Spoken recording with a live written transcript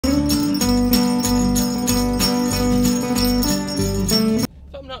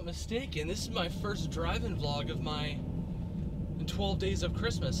mistaken, this is my first drive-in vlog of my 12 Days of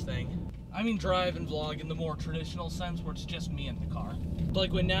Christmas thing. I mean drive-in vlog in the more traditional sense where it's just me in the car.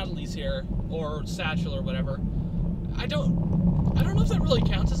 Like when Natalie's here, or Satchel or whatever. I don't know if that really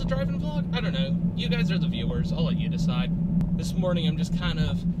counts as a drive-in vlog. I don't know. You guys are the viewers. I'll let you decide. This morning I'm just kind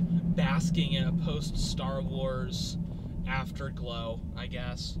of basking in a post-Star Wars afterglow, I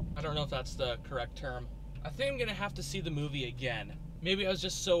guess. I don't know if that's the correct term. I think I'm gonna have to see the movie again. Maybe I was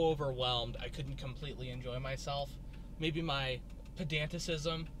just so overwhelmed I couldn't completely enjoy myself. Maybe my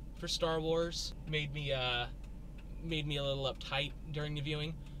pedanticism for Star Wars made me a little uptight during the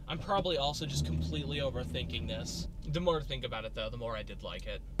viewing. I'm probably also just completely overthinking this. The more I think about it though, the more I did like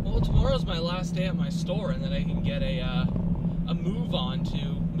it. Well, tomorrow's my last day at my store, and then I can get a move on to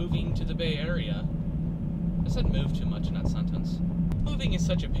moving to the Bay Area. I said move too much in that sentence. Moving is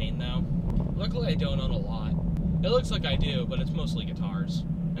such a pain though. Luckily I don't own a lot. It looks like I do, but it's mostly guitars.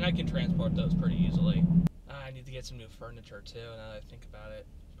 And I can transport those pretty easily. I need to get some new furniture too, now that I think about it.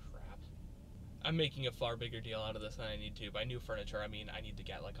 Crap. I'm making a far bigger deal out of this than I need to. By new furniture, I mean I need to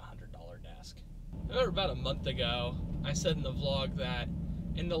get like a $100 desk. I remember about a month ago, I said in the vlog that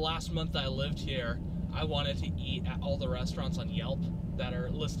in the last month I lived here, I wanted to eat at all the restaurants on Yelp that are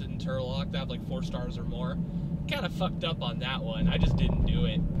listed in Turlock that have like 4 stars or more. Kind of fucked up on that one. I just didn't do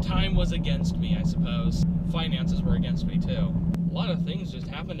it. Time was against me, I suppose. Finances were against me too. A lot of things just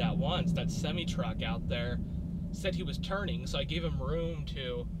happened at once. That semi-truck out there said he was turning, so I gave him room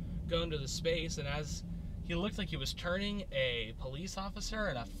to go into the space, and as he looked like he was turning, a police officer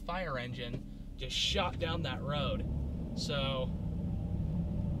and a fire engine just shot down that road. So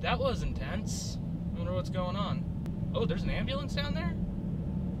that was intense. I wonder what's going on. Oh, there's an ambulance down there?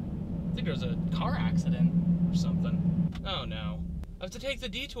 I think there was a car accident or something. Oh no. I have to take the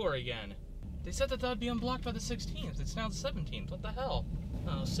detour again. They said that would be unblocked by the 16th. It's now the 17th. What the hell?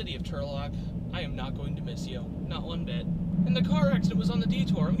 Oh, City of Turlock, I am not going to miss you. Not one bit. And the car accident was on the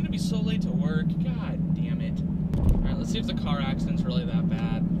detour. I'm going to be so late to work. God damn it. Alright, let's see if the car accident's really that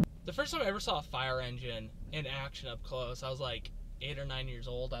bad. The first time I ever saw a fire engine in action up close, I was like 8 or 9 years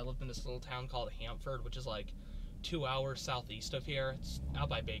old. I lived in this little town called Hanford, which is like 2 hours southeast of here. It's out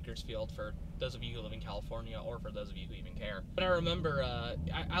by Bakersfield for those of you who live in California, or for those of you who even care. But I remember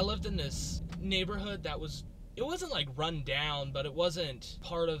I lived in this neighborhood that was, it wasn't like run down, but it wasn't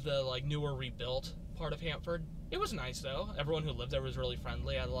part of the like newer rebuilt part of Hanford. It was nice though. Everyone who lived there was really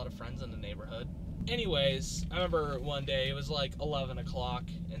friendly. I had a lot of friends in the neighborhood. Anyways, I remember one day, it was like 11 o'clock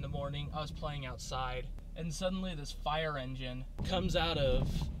in the morning. I was playing outside, and suddenly this fire engine comes out of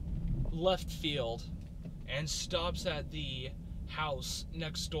left field and stops at the house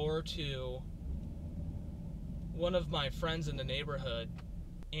next door to one of my friends in the neighborhood,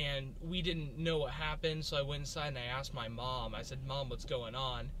 and we didn't know what happened, so I went inside and I asked my mom. I said, "Mom, what's going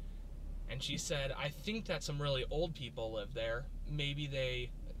on?" And she said, "I think that some really old people live there. Maybe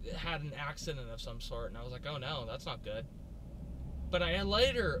they had an accident of some sort." And I was like, "Oh no, that's not good." But I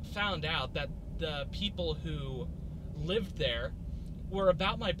later found out that the people who lived there were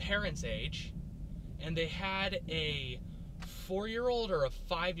about my parents' age, and they had a 4-year-old or a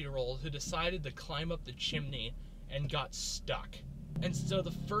 5-year-old who decided to climb up the chimney and got stuck. And so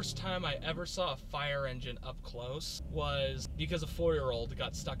the first time I ever saw a fire engine up close was because a 4-year-old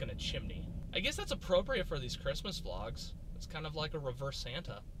got stuck in a chimney. I guess that's appropriate for these Christmas vlogs. It's kind of like a reverse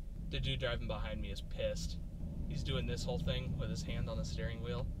Santa. The dude driving behind me is pissed. He's doing this whole thing with his hand on the steering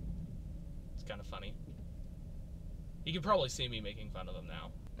wheel. It's kind of funny. You can probably see me making fun of him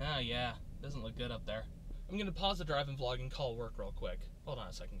now. Oh yeah, doesn't look good up there. I'm gonna pause the driving vlog and call work real quick. Hold on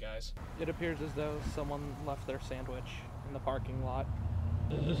a second, guys. It appears as though someone left their sandwich in the parking lot.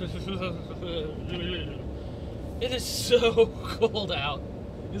 It is so cold out.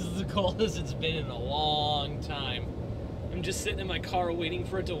 This is the coldest it's been in a long time. I'm just sitting in my car waiting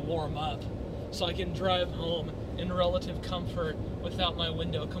for it to warm up so I can drive home in relative comfort without my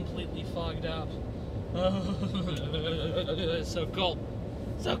window completely fogged up. It's so cold.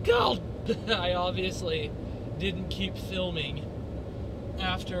 So cold! I obviously didn't keep filming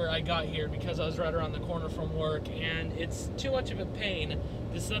after I got here because I was right around the corner from work, and it's too much of a pain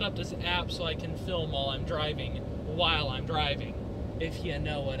to set up this app so I can film while I'm driving, if you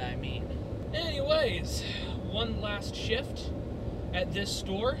know what I mean. Anyways, one last shift at this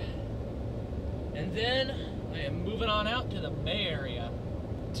store, and then I am moving on out to the Bay Area.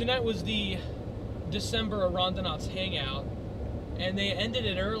 Tonight was the December Rondonauts hangout, and they ended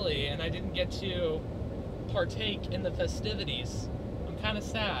it early, and I didn't get to partake in the festivities. I'm kind of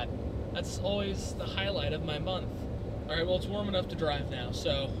sad. That's always the highlight of my month. Alright, well, it's warm enough to drive now,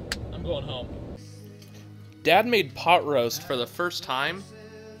 so I'm going home. Dad made pot roast for the first time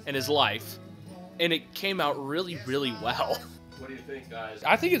in his life, and it came out really, really well. What do you think, guys?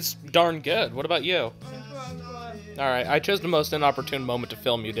 I think it's darn good. What about you? Alright, I chose the most inopportune moment to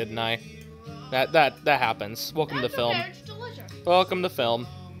film you, didn't I? That happens. Welcome to film. Okay, it's delicious. Welcome to film.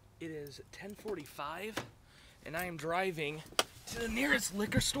 It is 10:45, and I am driving to the nearest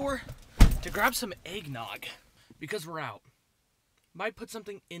liquor store to grab some eggnog, because we're out. Might put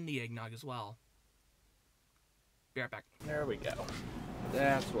something in the eggnog as well. Be right back. There we go.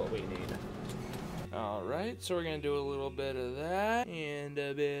 That's what we need. Alright, so we're gonna do a little bit of that, and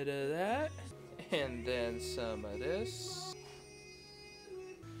a bit of that, and then some of this.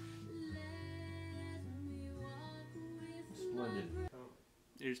 Splendid.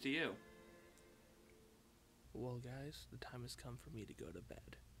 Here's to you. Well, guys, the time has come for me to go to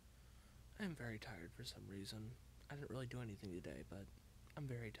bed. I'm very tired for some reason. I didn't really do anything today, but I'm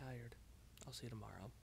very tired. I'll see you tomorrow.